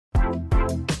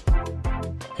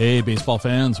Hey, baseball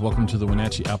fans, welcome to the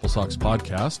Wenatchee AppleSox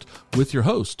podcast with your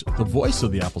host, the voice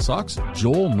of the AppleSox,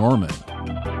 Joel Norman.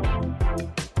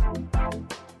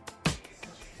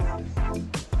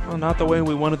 Well, not the way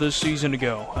we wanted this season to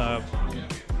go.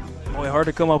 Boy, hard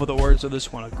to come up with the words of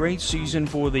this one. A great season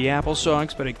for the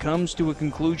AppleSox, but it comes to a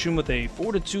conclusion with a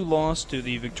 4-2 loss to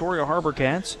the Victoria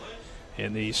HarbourCats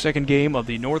in the second game of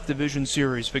the North Division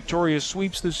Series. Victoria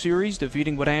sweeps the series,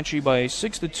 defeating Wenatchee by a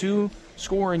 6-2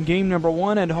 score in game number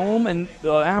one at home and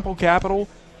the Apple Capital,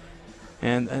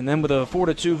 and then with a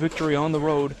 4-2 victory on the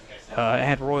road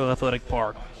at Royal Athletic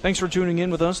Park. Thanks for tuning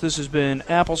in with us. This has been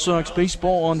AppleSox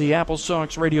Baseball on the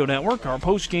AppleSox Radio Network. Our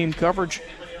post-game coverage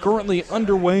currently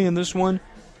underway in this one.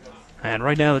 And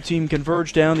right now the team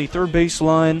converged down the third base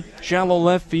line, shallow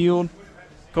left field.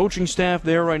 Coaching staff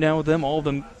there right now with them, all of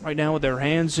them right now with their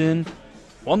hands in.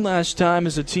 One last time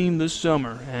as a team this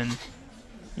summer. And,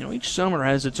 you know, each summer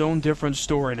has its own different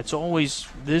story, and it's always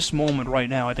this moment right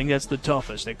now. I think that's the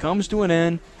toughest. It comes to an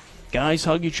end. Guys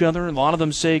hug each other. A lot of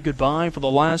them say goodbye for the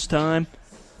last time.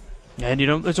 And, you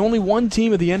know, there's only one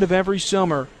team at the end of every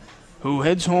summer who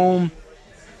heads home,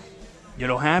 you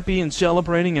know, happy and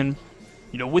celebrating and,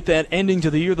 you know, with that ending to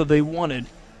the year that they wanted.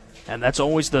 And that's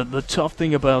always the tough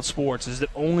thing about sports, is that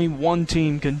only one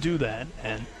team can do that.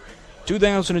 And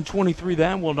 2023,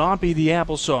 that will not be the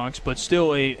AppleSox, but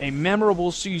still a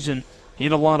memorable season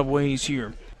in a lot of ways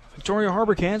here. Victoria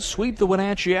HarbourCats sweep the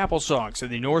Wenatchee AppleSox in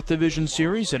the North Division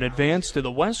Series and advance to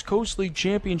the West Coast League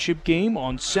Championship game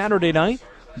on Saturday night.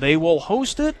 They will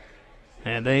host it,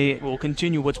 and they will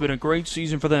continue what's been a great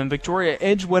season for them. Victoria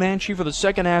edged Wenatchee for the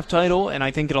second half title, and I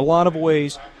think in a lot of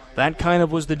ways that kind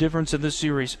of was the difference in this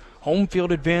series. Home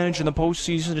field advantage in the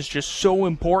postseason is just so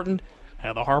important,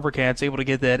 and the HarbourCats able to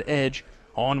get that edge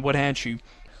on Wenatchee.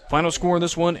 Final score in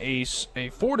this one, a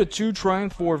 4-2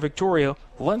 triumph for Victoria.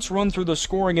 Let's run through the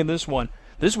scoring in this one.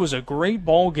 This was a great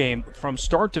ball game from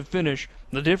start to finish.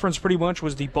 The difference pretty much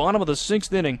was the bottom of the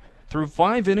sixth inning. Through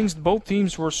 5 innings, both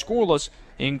teams were scoreless,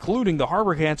 including the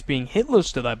HarbourCats being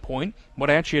hitless to that point.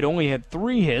 Wenatchee had only had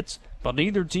 3 hits, but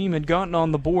neither team had gotten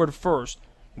on the board first.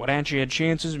 Wenatchee had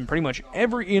chances in pretty much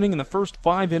every inning in the first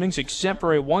 5 innings except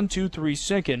for a 1-2-3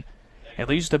 second. At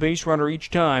least a base runner each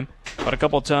time, but a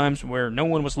couple of times where no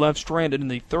one was left stranded in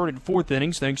the third and fourth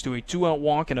innings thanks to a 2-out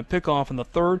walk and a pickoff in the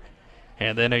third,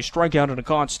 and then a strikeout and a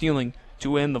caught stealing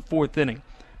to end the fourth inning.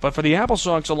 But for the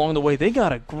AppleSox along the way, they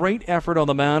got a great effort on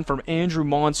the mound from Andrew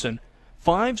Monson.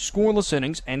 5 scoreless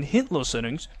innings and hitless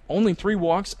innings, only 3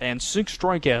 walks and 6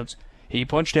 strikeouts. He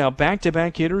punched out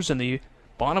back-to-back hitters in the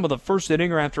bottom of the first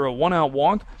inning after a 1-out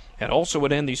walk, and also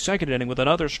would end the second inning with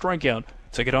another strikeout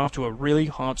to get off to a really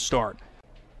hot start.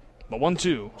 The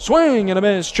 1-2. Swing and a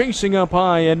miss. Chasing up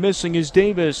high and missing is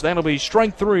Davis. That'll be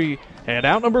strike 3 and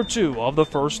out number 2 of the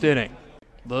first inning.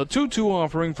 The 2-2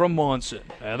 offering from Monson.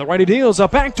 And the righty deals a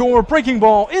backdoor breaking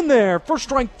ball in there for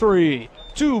strike 3.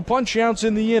 2 punch-outs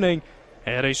in the inning.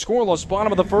 And a scoreless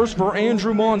bottom of the first for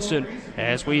Andrew Monson.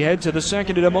 As we head to the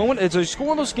second in a moment, it's a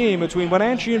scoreless game between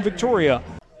Wenatchee and Victoria.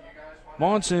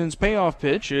 Monson's payoff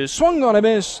pitch is swung on a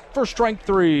miss for strike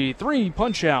 3. 3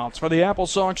 punch-outs for the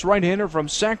AppleSox right-hander from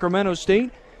Sacramento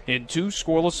State in 2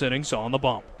 scoreless innings on the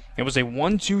bump. It was a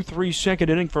 1-2-3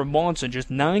 second inning for Monson, just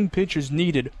 9 pitches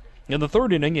needed. In the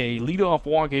third inning, a leadoff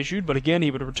walk issued, but again he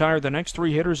would retire the next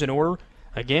 3 hitters in order,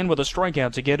 again with a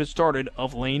strikeout to get it started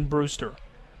of Lane Brewster.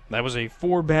 That was a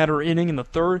 4-batter inning in the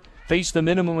third, faced the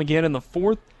minimum again in the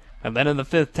fourth, and then in the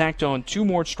fifth tacked on 2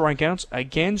 more strikeouts,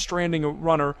 again stranding a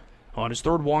runner on his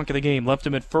third walk of the game, left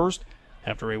him at first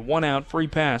after a 1-out free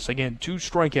pass. Again, 2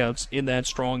 strikeouts in that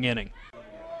strong inning.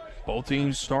 Both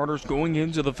teams starters going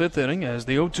into the fifth inning as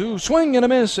the 0-2 swing and a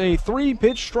miss, a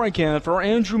 3-pitch strikeout for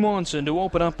Andrew Monson to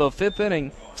open up the fifth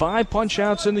inning. 5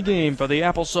 punch-outs in the game for the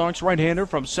AppleSox right-hander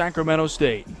from Sacramento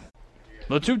State.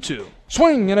 The 2-2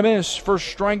 swing and a miss for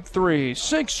strike 3.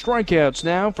 6 strikeouts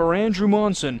now for Andrew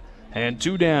Monson, and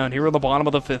 2 down here in the bottom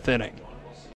of the fifth inning.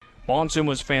 Monson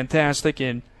was fantastic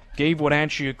and gave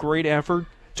Wenatchee a great effort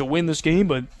to win this game,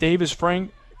 but Davis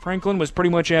Franklin was pretty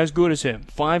much as good as him.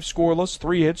 5 scoreless,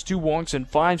 3 hits, 2 walks, and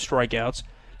 5 strikeouts.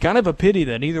 Kind of a pity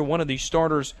that neither one of these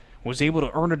starters was able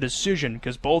to earn a decision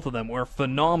because both of them were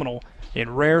phenomenal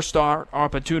in rare start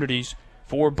opportunities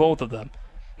for both of them.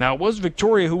 Now, it was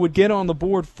Victoria who would get on the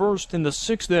board first in the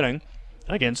 6th inning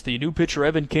against the new pitcher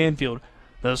Evan Canfield.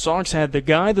 The Sox had the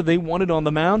guy that they wanted on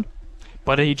the mound,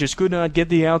 but he just could not get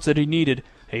the outs that he needed.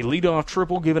 A leadoff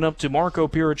triple given up to Marco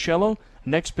Piricello.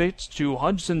 Next pitch to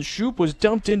Hudson Shoup was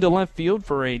dumped into left field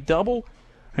for a double,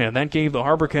 and that gave the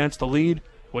HarbourCats the lead,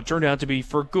 what turned out to be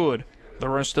for good the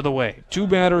rest of the way. 2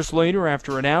 batters later,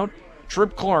 after an out,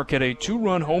 Trip Clark had a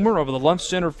 2-run homer over the left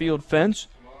center field fence.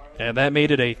 and that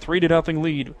made it a 3-0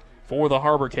 lead for the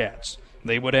HarbourCats.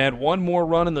 They would add one more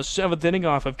run in the 7th inning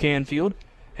off of Canfield.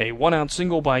 A one-out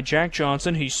single by Jack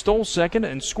Johnson. He stole second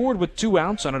and scored with 2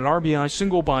 outs on an RBI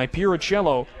single by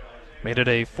Piricello. Made it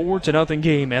a 4-0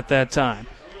 game at that time.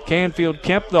 Canfield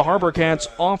kept the HarbourCats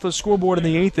off the scoreboard in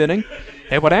the 8th inning.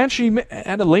 And Wenatchee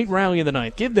had a late rally in the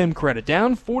 9th. Give them credit.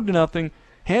 Down 4-0.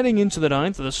 Heading into the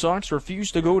 9th, the Sox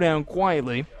refused to go down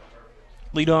quietly.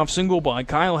 Leadoff single by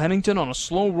Kyle Hennington on a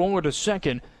slow roller to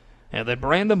second. And then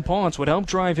Brandon Ponce would help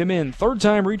drive him in. 3rd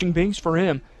time reaching base for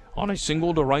him on a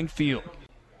single to right field.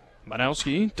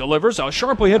 Manowski delivers a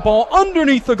sharply hit ball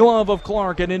underneath the glove of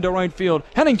Clark and into right field.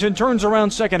 Hennington turns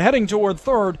around second, heading toward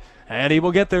third, and he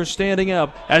will get there standing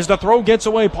up. As the throw gets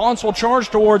away, Ponce will charge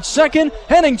towards second.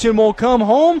 Hennington will come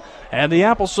home, and the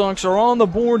AppleSox are on the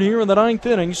board here in the 9th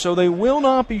inning, so they will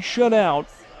not be shut out.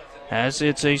 As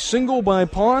it's a single by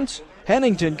Ponce,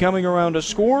 Hennington coming around to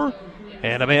score,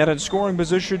 and a man in scoring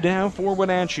position now for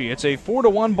Wenatchee. It's a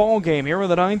 4-1 ball game here in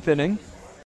the 9th inning.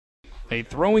 A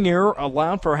throwing error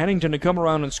allowed for Hennington to come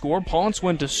around and score. Ponce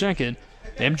went to second.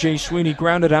 M.J. Sweeney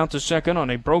grounded out to second on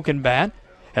a broken bat.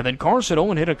 And then Carson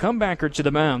Owen hit a comebacker to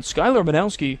the mound. Skylar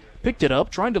Manowski picked it up,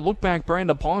 tried to look back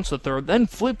Brandon Ponce to third, then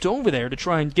flipped over there to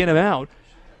try and get him out.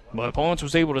 But Ponce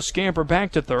was able to scamper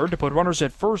back to third to put runners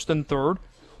at first and third.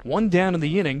 1 down in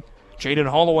the inning. Jaden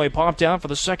Holloway popped out for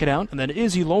the second out, and then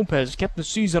Izzy Lopez kept the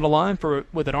season alive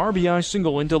with an RBI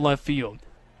single into left field.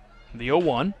 The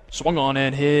 0-1 swung on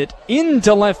and hit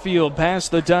into left field past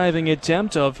the diving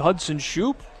attempt of Hudson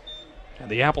Shoup.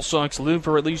 And the AppleSox live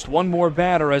for at least one more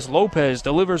batter as Lopez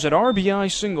delivers an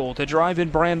RBI single to drive in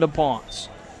Brandon Ponce.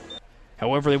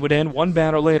 However, they would end one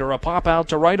batter later. A pop out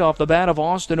to right off the bat of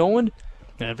Austin Owen.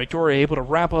 And Victoria able to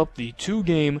wrap up the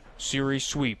 2-game series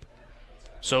sweep.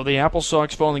 So the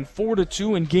AppleSox falling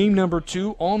 4-2 in game number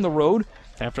 2 on the road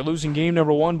after losing game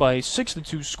number 1 by a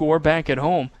 6-2 score back at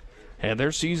home. And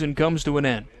their season comes to an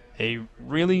end. A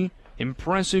really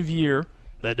impressive year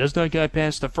that does not get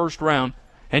past the first round.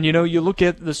 And you know, you look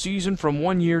at the season from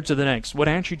one year to the next.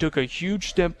 Wenatchee took a huge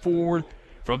step forward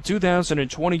from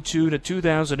 2022 to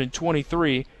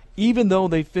 2023, even though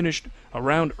they finished a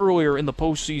round earlier in the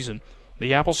postseason.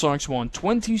 The AppleSox won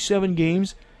 27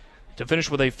 games to finish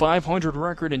with a .500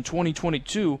 record in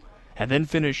 2022, and then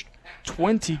finished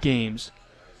 20 games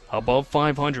above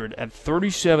 .500 at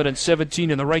 37-17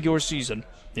 in the regular season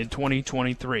in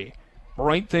 2023.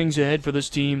 Bright things ahead for this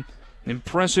team.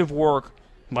 Impressive work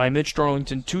by Mitch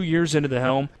Darlington 2 years into the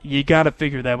helm. You got to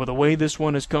figure that with the way this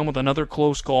one has come with another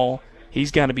close call,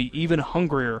 he's got to be even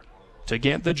hungrier to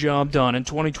get the job done in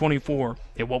 2024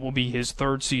 in what will be his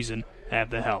 3rd season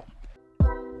at the helm.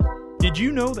 Did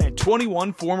you know that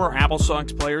 21 former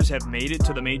AppleSox players have made it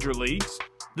to the major leagues?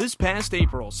 This past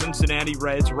April, Cincinnati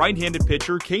Reds right-handed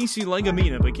pitcher Casey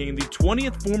Legumina became the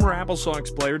 20th former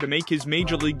AppleSox player to make his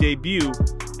Major League debut,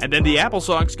 and then the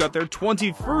AppleSox got their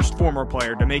 21st former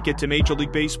player to make it to Major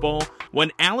League Baseball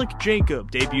when Alec Jacob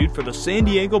debuted for the San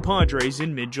Diego Padres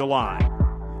in mid-July.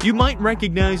 You might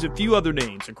recognize a few other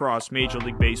names across Major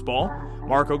League Baseball: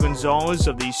 Marco Gonzalez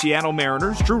of the Seattle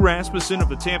Mariners, Drew Rasmussen of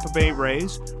the Tampa Bay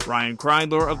Rays, Ryan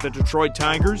Kreidler of the Detroit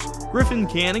Tigers, Griffin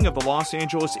Canning of the Los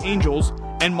Angeles Angels,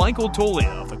 and Michael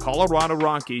Toglia of the Colorado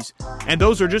Rockies. And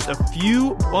those are just a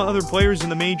few other players in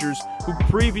the majors who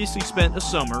previously spent a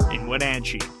summer in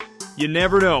Wenatchee. You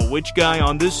never know which guy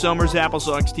on this summer's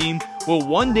AppleSox team will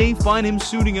one day find him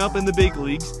suiting up in the big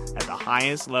leagues at the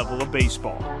highest level of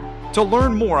baseball. To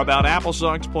learn more about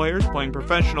AppleSox players playing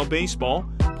professional baseball,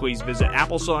 please visit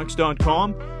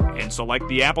AppleSox.com and select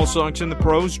the AppleSox in the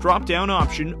Pros drop-down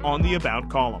option on the About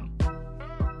column.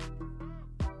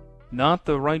 Not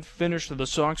the right finish that the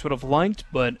Sox would have liked,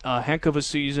 but a heck of a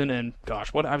season, and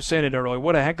gosh, what I've said it earlier,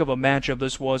 what a heck of a matchup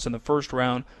this was in the first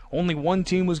round. Only one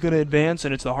team was going to advance,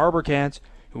 and it's the HarbourCats,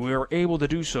 who were able to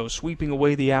do so, sweeping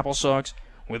away the AppleSox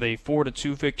with a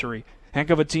 4-2 victory. Heck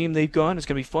of a team they've got. It's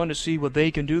going to be fun to see what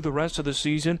they can do the rest of the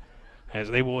season, as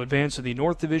they will advance to the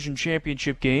North Division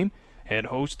Championship game and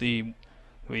host the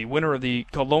winner of the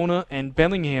Kelowna and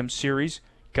Bellingham series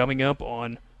coming up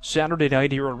on Saturday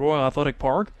night here at Royal Athletic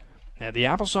Park. And the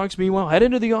AppleSox, meanwhile, head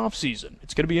into the offseason.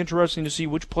 It's going to be interesting to see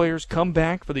which players come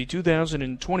back for the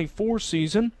 2024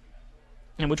 season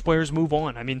and which players move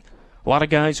on. I mean, a lot of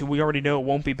guys who we already know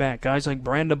won't be back. Guys like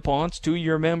Brandon Ponce,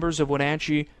 2-year members of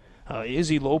Wenatchee.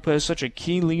 Izzy Lopez, such a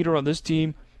key leader on this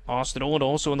team. Austin Owen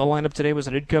also in the lineup today was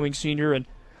an incoming senior, and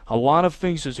a lot of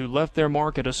faces who left their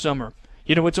mark at a summer.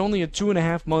 You know, it's only a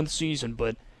 2.5-month season,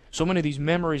 but so many of these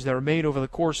memories that are made over the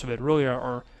course of it really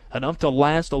are enough to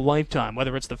last a lifetime,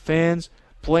 whether it's the fans,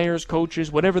 players, coaches,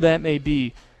 whatever that may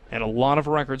be. And a lot of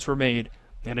records were made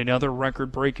and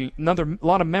a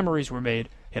lot of memories were made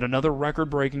in another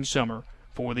record-breaking summer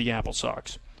for the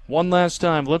AppleSox. One last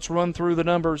time, let's run through the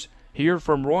numbers here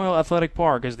from Royal Athletic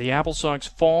Park as the AppleSox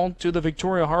fall to the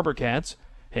Victoria HarbourCats,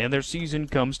 and their season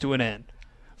comes to an end.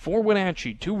 For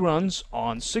Wenatchee, 2 runs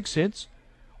on 6 hits,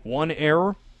 1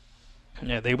 error.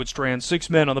 They would strand 6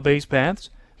 men on the base paths.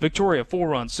 Victoria, 4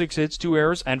 runs, 6 hits, 2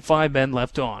 errors, and 5 men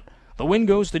left on. The win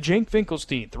goes to Jake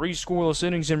Finkelstein, 3 scoreless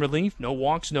innings in relief, no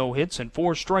walks, no hits, and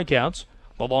 4 strikeouts.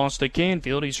 The loss to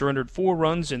Canfield, he surrendered 4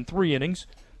 runs in 3 innings,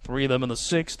 3 of them in the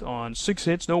 6th on 6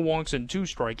 hits, no walks, and 2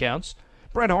 strikeouts.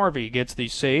 Brett Harvey gets the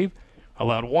save,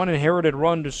 allowed 1 inherited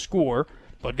run to score,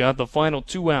 but got the final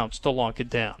 2 outs to lock it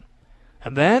down.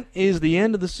 And that is the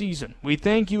end of the season. We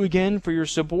thank you again for your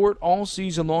support all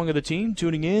season long of the team,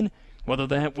 tuning in, whether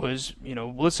that was,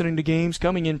 listening to games,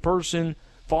 coming in person,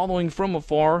 following from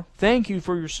afar. Thank you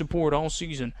for your support all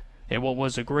season in what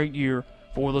was a great year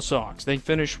for the Sox. They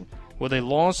finished with a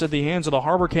loss at the hands of the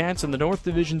HarbourCats in the North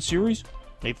Division Series,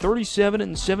 a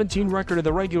 37-17 record in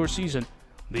the regular season.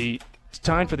 It's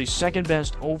tied for the second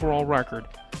best overall record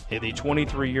in the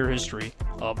 23-year history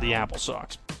of the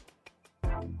AppleSox.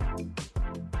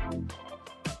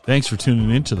 Thanks for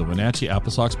tuning in to the Wenatchee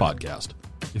AppleSox podcast.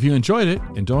 If you enjoyed it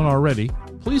and don't already,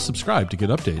 please subscribe to get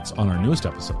updates on our newest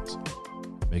episodes.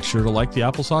 Make sure to like the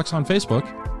AppleSox on Facebook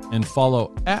and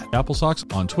follow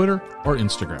 @AppleSox on Twitter or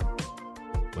Instagram.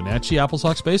 Wenatchee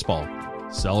AppleSox Baseball,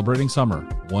 celebrating summer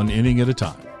 1 inning at a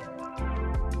time.